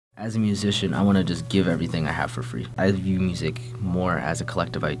As a musician, I want to just give everything I have for free. I view music more as a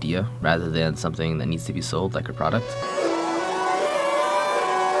collective idea rather than something that needs to be sold like a product.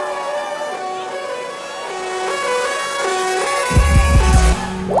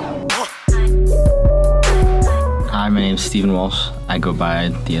 Hi, my name is Stephen Walsh. I go by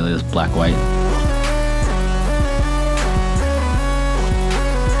the alias blkwhte.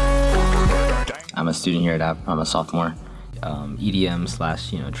 I'm a student here at App. I'm a sophomore. EDM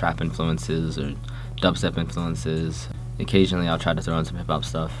slash trap influences or dubstep influences. Occasionally I'll try to throw in some hip hop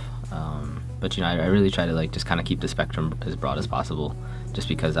stuff, but I really try to just kind of keep the spectrum as broad as possible, just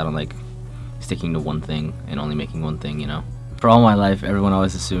because I don't like sticking to one thing and only making one thing. For all my life, everyone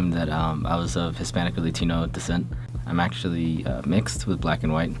always assumed that I was of Hispanic or Latino descent. I'm actually mixed with black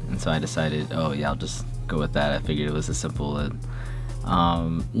and white, and so I decided, oh yeah, I'll just go with that. I figured it was as simple as,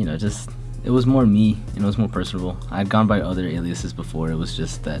 it was more me, and it was more personable. I'd gone by other aliases before. It was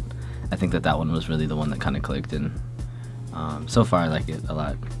just that I think that one was really the one that kind of clicked, and so far I like it a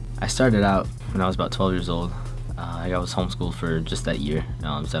lot. I started out when I was about 12 years old. I was homeschooled for just that year,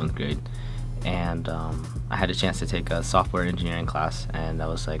 7th grade, and I had a chance to take a software engineering class, and I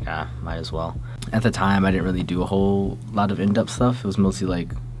was like, might as well. At the time, I didn't really do a whole lot of in-depth stuff. It was mostly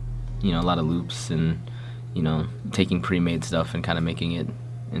a lot of loops and, taking pre-made stuff and kind of making it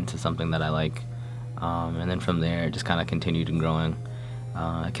into something that I like, and then from there it just kind of continued and growing.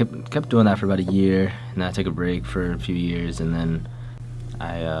 I kept doing that for about a year, and then I took a break for a few years, and then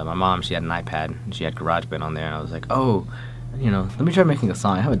my mom, she had an iPad and she had GarageBand on there, and I was like, oh, let me try making a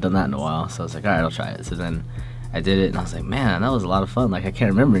song. I haven't done that in a while, so I was like, all right, I'll try it. So then I did it, and I was like, man, that was a lot of fun. I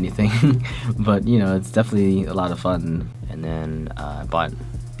can't remember anything, but it's definitely a lot of fun. And then I bought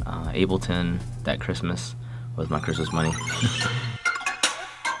Ableton that Christmas with my Christmas money.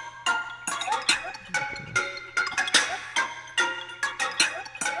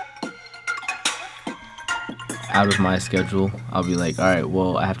 Out of my schedule, I'll be like, all right,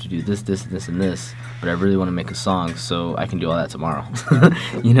 well, I have to do this, this, this, and this, but I really want to make a song, so I can do all that tomorrow.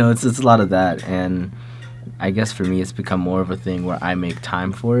 It's a lot of that, and I guess for me, it's become more of a thing where I make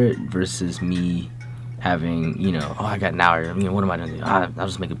time for it versus me having, oh, I got an hour, what am I gonna do? I'll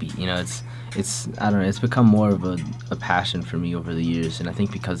just make a beat. It's I don't know, it's become more of a passion for me over the years, and I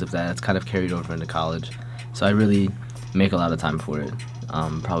think because of that, it's kind of carried over into college. So I really make a lot of time for it.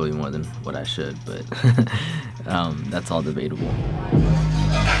 Probably more than what I should, but that's all debatable.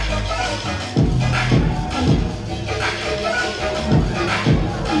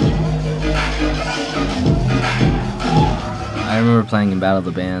 I remember playing in Battle of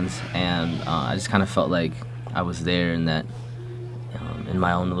the Bands, and I just kind of felt like I was there in that, in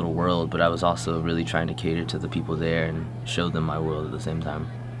my own little world, but I was also really trying to cater to the people there and show them my world at the same time.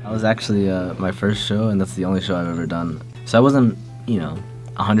 That was actually my first show, and that's the only show I've ever done. So I wasn't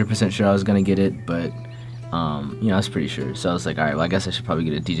 100% sure I was gonna get it, but I was pretty sure. So I was like, all right, well, I guess I should probably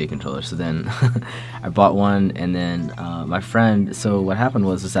get a DJ controller. So then I bought one, and then my friend, so what happened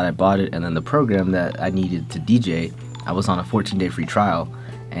was that I bought it, and then the program that I needed to DJ, I was on a 14-day free trial,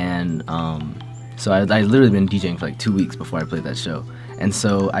 and so I literally been DJing for 2 weeks before I played that show. And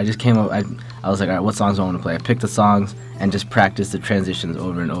so I just came up, I was like, all right, what songs do I want to play? I picked the songs and just practiced the transitions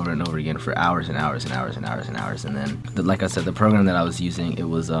over and over and over again for hours and hours and hours and hours and hours. And then, like I said, the program that I was using, it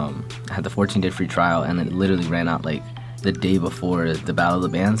was, I had the 14-day free trial, and it literally ran out the day before the Battle of the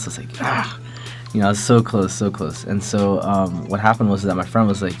Bands. So it's like, I was so close, so close. And so what happened was that my friend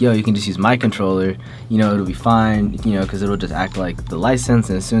was like, yo, you can just use my controller, it'll be fine, because it'll just act like the license,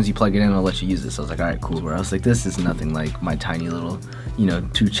 and as soon as you plug it in, I'll let you use it. So I was like, all right, cool. Where I was like, this is nothing like my tiny little,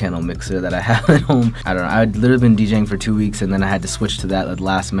 2-channel mixer that I have at home. I don't know, I'd literally been DJing for 2 weeks, and then I had to switch to that at the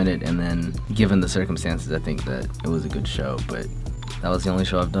last minute, and then given the circumstances, I think that it was a good show, but that was the only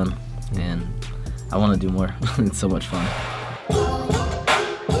show I've done, and I want to do more. It's so much fun.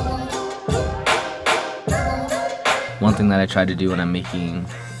 One thing that I try to do when I'm making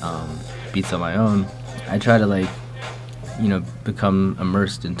beats on my own, I try to become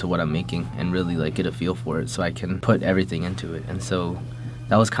immersed into what I'm making and really get a feel for it, so I can put everything into it. And so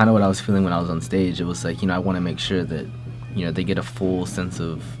that was kind of what I was feeling when I was on stage. It was I want to make sure that they get a full sense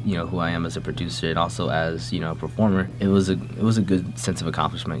of who I am as a producer and also as a performer. It was a good sense of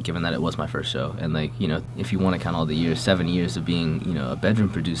accomplishment, given that it was my first show. And if you want to count all the years, 7 years of being a bedroom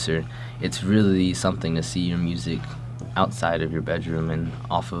producer, it's really something to see your music outside of your bedroom and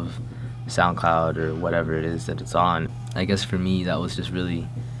off of SoundCloud or whatever it is that it's on. I guess for me, that was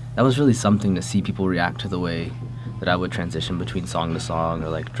really something to see people react to the way that I would transition between song to song,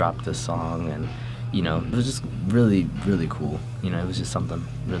 or drop this song, and it was just really, really cool. It was just something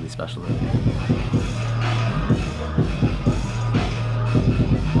really special.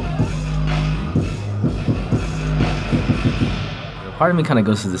 Part of me kind of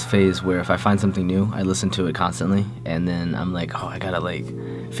goes through this phase where if I find something new, I listen to it constantly, and then I'm like, oh, I gotta like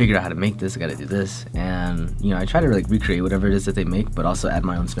figure out how to make this, I gotta do this, and you know, I try to like recreate whatever it is that they make, but also add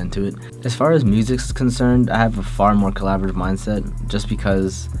my own spin to it. As far as music's concerned, I have a far more collaborative mindset, just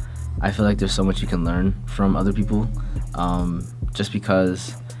because I feel like there's so much you can learn from other people. Just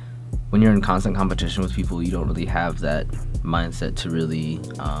because when you're in constant competition with people, you don't really have that mindset to really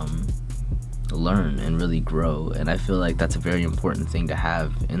learn and really grow, and I feel like that's a very important thing to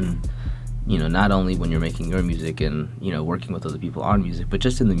have in, you know, not only when you're making your music and, you know, working with other people on music, but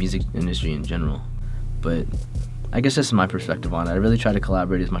just in the music industry in general. But I guess just my perspective on it, I really try to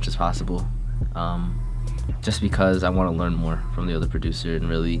collaborate as much as possible, just because I want to learn more from the other producer and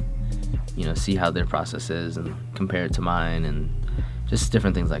really, you know, see how their process is and compare it to mine and just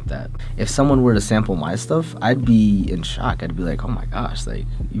different things like that. If someone were to sample my stuff, I'd be in shock. I'd be like, oh my gosh, like,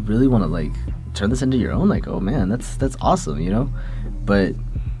 you really want to like turn this into your own? Like, oh man, that's awesome, you know? But,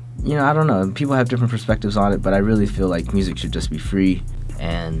 you know, I don't know. People have different perspectives on it, but I really feel like music should just be free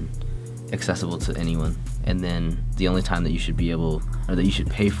and accessible to anyone. And then the only time that you should be able, or that you should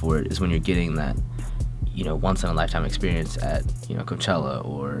pay for it, is when you're getting that, you know, once in a lifetime experience at, you know, Coachella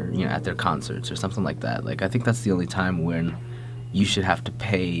or, you know, at their concerts or something like that. Like, I think that's the only time when you should have to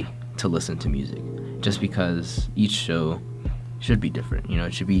pay to listen to music, just because each show should be different. You know,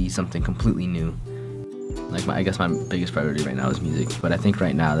 it should be something completely new. Like, I guess my biggest priority right now is music, but I think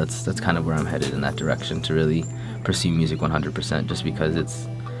right now that's kind of where I'm headed, in that direction, to really pursue music 100%, just because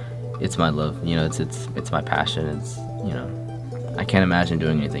it's my love. You know, it's my passion. It's, you know, I can't imagine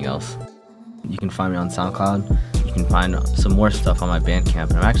doing anything else. You can find me on SoundCloud. You can find some more stuff on my Bandcamp,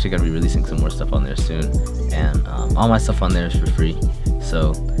 and I'm actually going to be releasing some more stuff on there soon. And all my stuff on there is for free.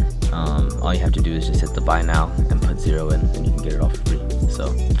 So all you have to do is just hit the buy now and put 0 in, and you can get it all for free.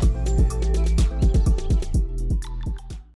 So